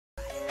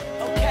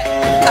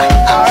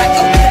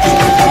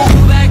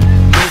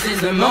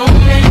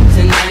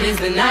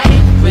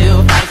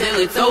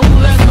it's over,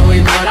 so we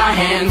put our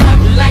hands up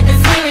like a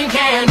ceiling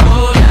can't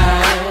hold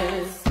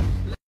us.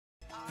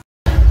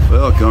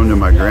 Welcome to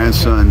my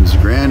grandson's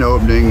grand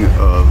opening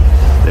of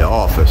the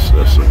office,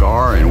 the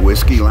Cigar and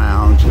Whiskey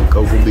Lounge in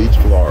Cocoa Beach,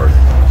 Florida.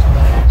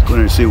 Let's go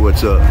in and see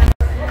what's up.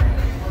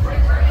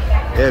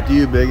 After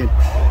you, Biggin.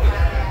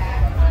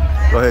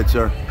 Go ahead,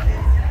 sir.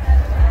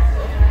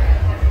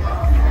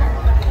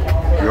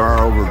 You are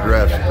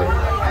overdressed,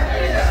 but...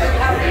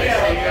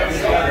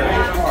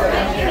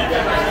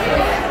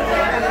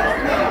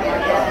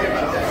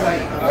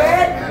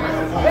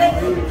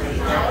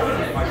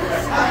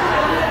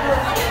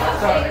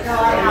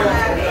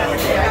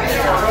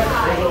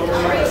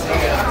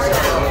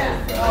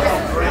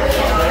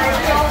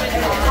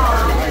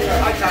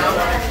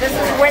 This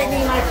is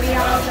Whitney, my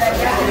fiance.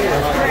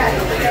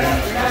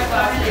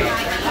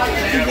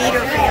 Did you meet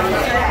her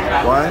fiance?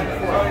 What?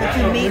 Did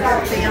you meet her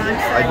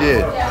fiance? I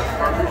did.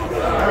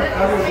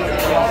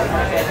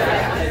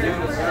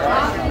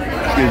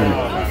 Excuse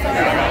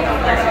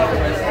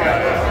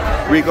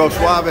me. Rico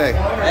Suave.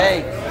 Hey.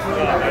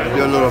 I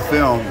do a little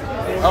film.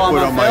 Oh, put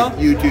on on my my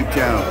YouTube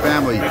channel.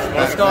 Family.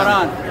 What's going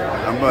on?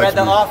 We're at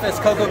the office,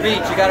 Cocoa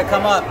Beach. You got to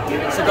come up.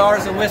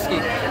 Cigars and whiskey,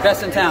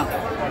 best in town.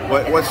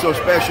 What's so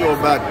special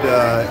about,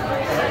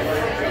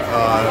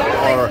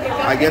 or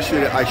I guess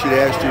I should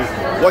ask you,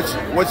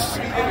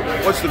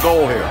 what's the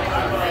goal here?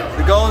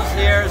 The goal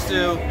here is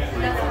to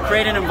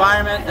create an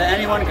environment that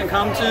anyone can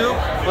come to,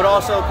 but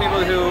also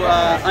people who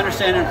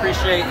understand and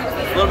appreciate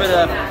a little bit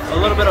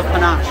of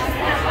panache.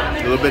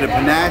 A little bit of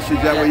panache,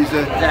 is that what you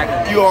said?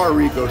 Exactly. You are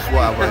Rico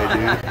Suave,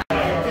 dude.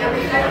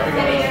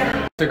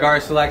 Cigar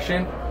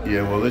selection.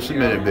 Yeah, well, listen a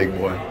minute, big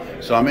boy.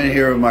 So I'm in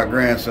here with my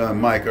grandson,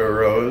 Micah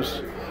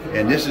Rose.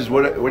 And this is,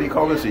 what do you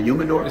call this, a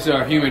humidor? This is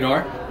our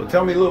humidor. Well,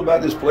 tell me a little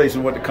about this place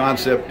and what the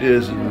concept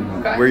is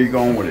and where you're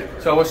going with it.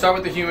 So we'll start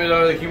with the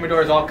humidor. The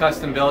humidor is all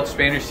custom built,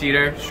 Spanish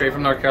cedar, straight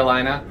from North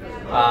Carolina.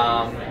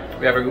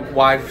 We have a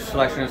wide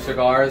selection of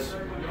cigars,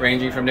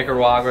 ranging from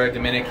Nicaragua,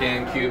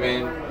 Dominican,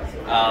 Cuban,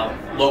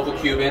 local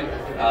Cuban,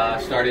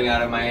 starting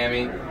out of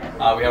Miami.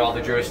 We have all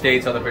the Drew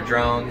Estates, all the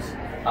Padrones.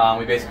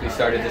 We basically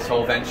started this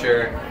whole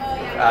venture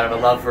out of a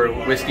love for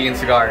whiskey and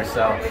cigars.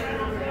 So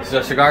this is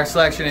our cigar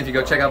selection. If you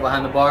go check out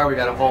behind the bar, we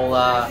got a whole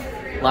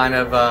line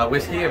of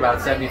whiskey,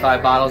 about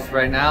 75 bottles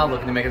right now,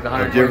 looking to make it to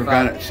 125. Different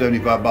kind of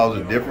 75 bottles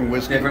of different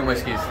whiskey? Different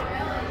whiskeys.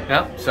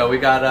 Yep, so we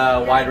got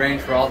a wide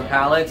range for all the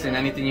palates and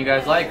anything you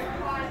guys like.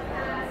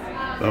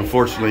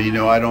 Unfortunately, you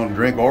know, I don't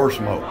drink or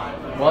smoke.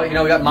 Well, you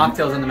know, we got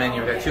mocktails on the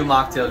menu. We got 2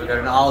 mocktails. We got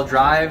an olive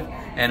drive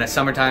and a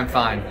summertime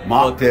fine.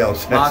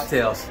 Mocktails.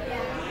 Mocktails.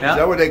 Yep. Is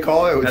that what they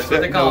call it? That's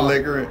what they call no it.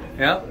 Liquor?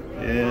 Yep.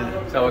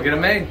 Yeah. So we'll get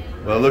them made.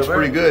 Well, it looks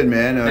pretty good,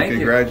 man. Thank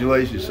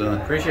Congratulations, you. son.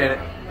 Appreciate it.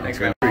 Thanks,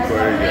 man. There you go.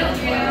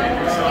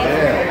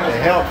 Yeah,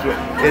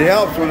 it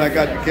helps when I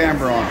got the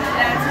camera on.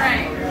 That's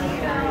right.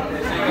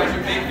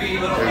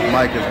 There's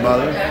Micah's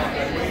mother.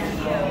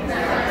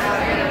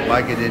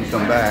 Micah didn't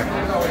come back.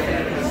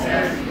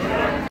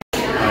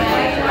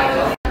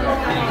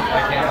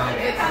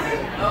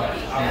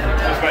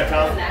 Just by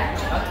Tom?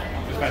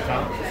 Just by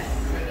Tom?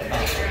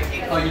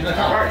 Oh, you know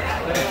Tom?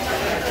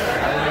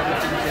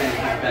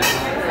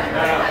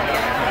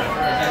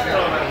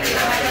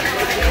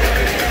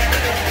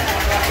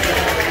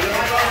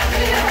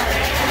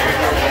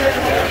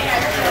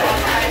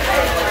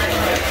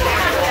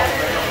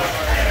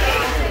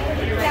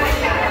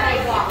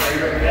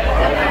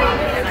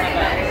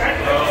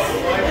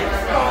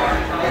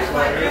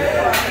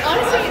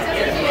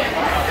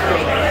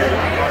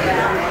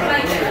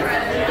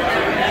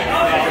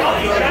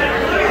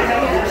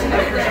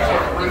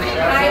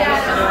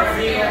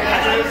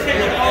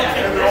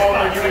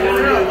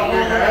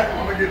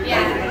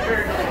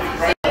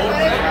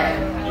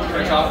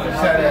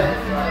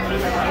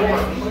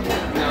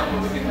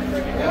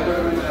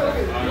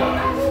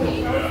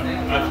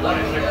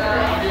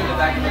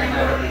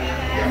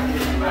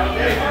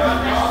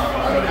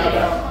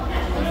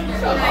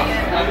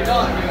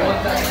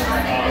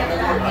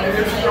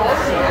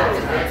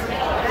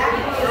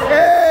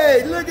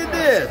 Hey, look at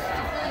this.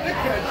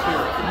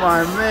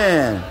 My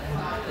man.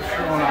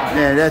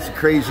 Man, that's a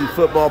crazy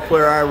football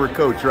player I ever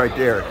coached right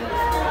there.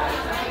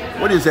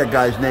 What is that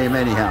guy's name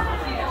anyhow?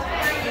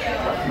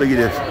 Look at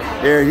this.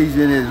 There, he's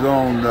in his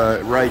own,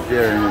 right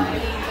there in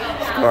his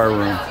cigar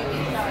room.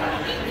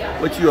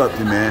 What you up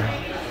to, man?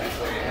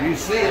 You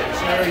see it,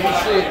 sir. You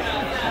see it.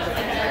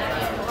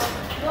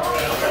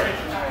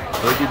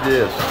 Look at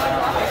this.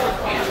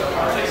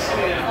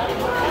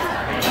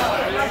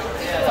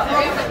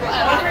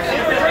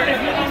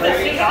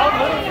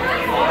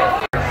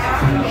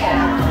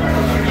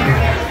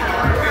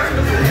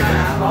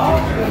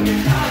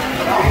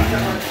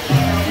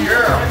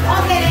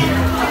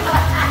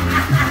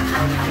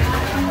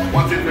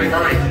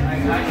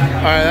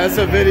 Alright, that's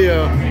a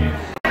video.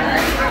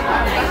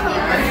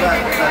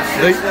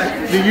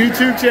 The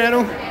YouTube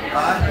channel?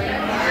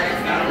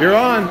 You're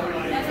on.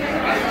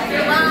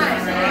 You're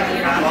live.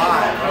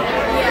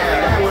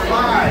 We're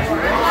live.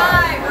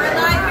 We're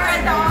live here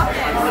at the office.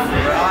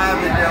 We're live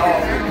at the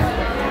office.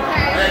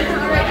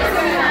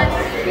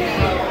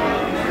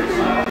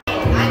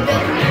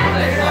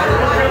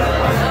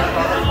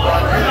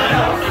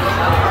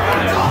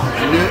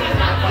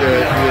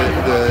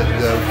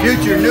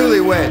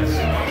 Reds.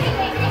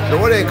 So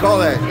what do they call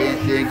that?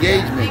 The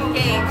engagement.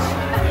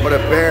 Engage. What a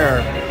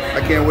pair. I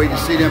can't wait to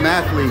see them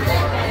athletes.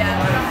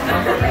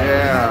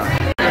 Yeah.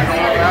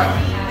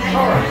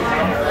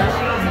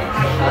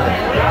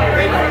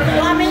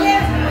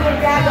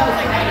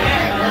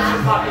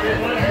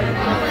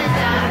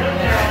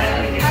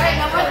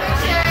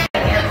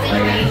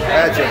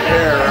 That's a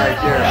pair right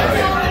there,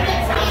 buddy.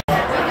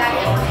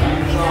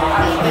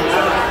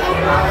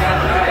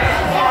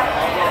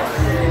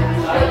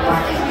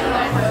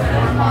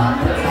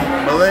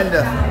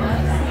 Melinda.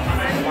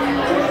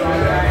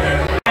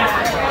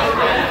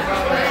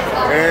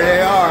 There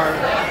they are.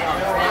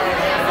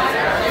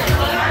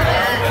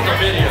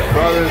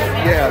 Brothers,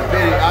 yeah,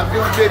 video. I'm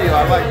doing video. I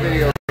like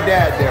video.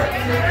 Dad there.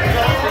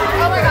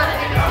 Oh my God.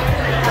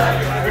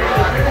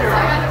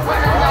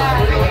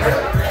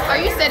 Are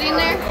you sitting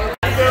there?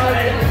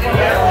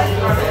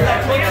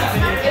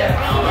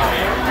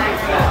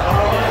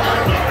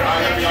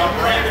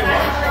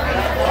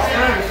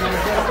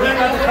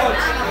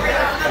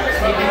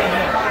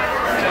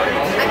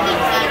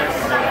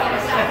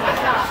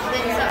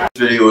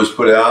 This video was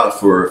put out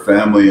for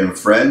family and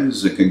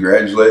friends. And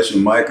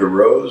congratulations, Micah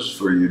Rose,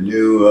 for your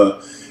new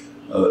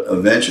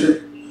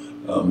venture.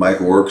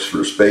 Micah works for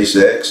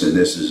SpaceX, and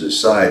this is a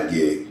side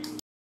gig.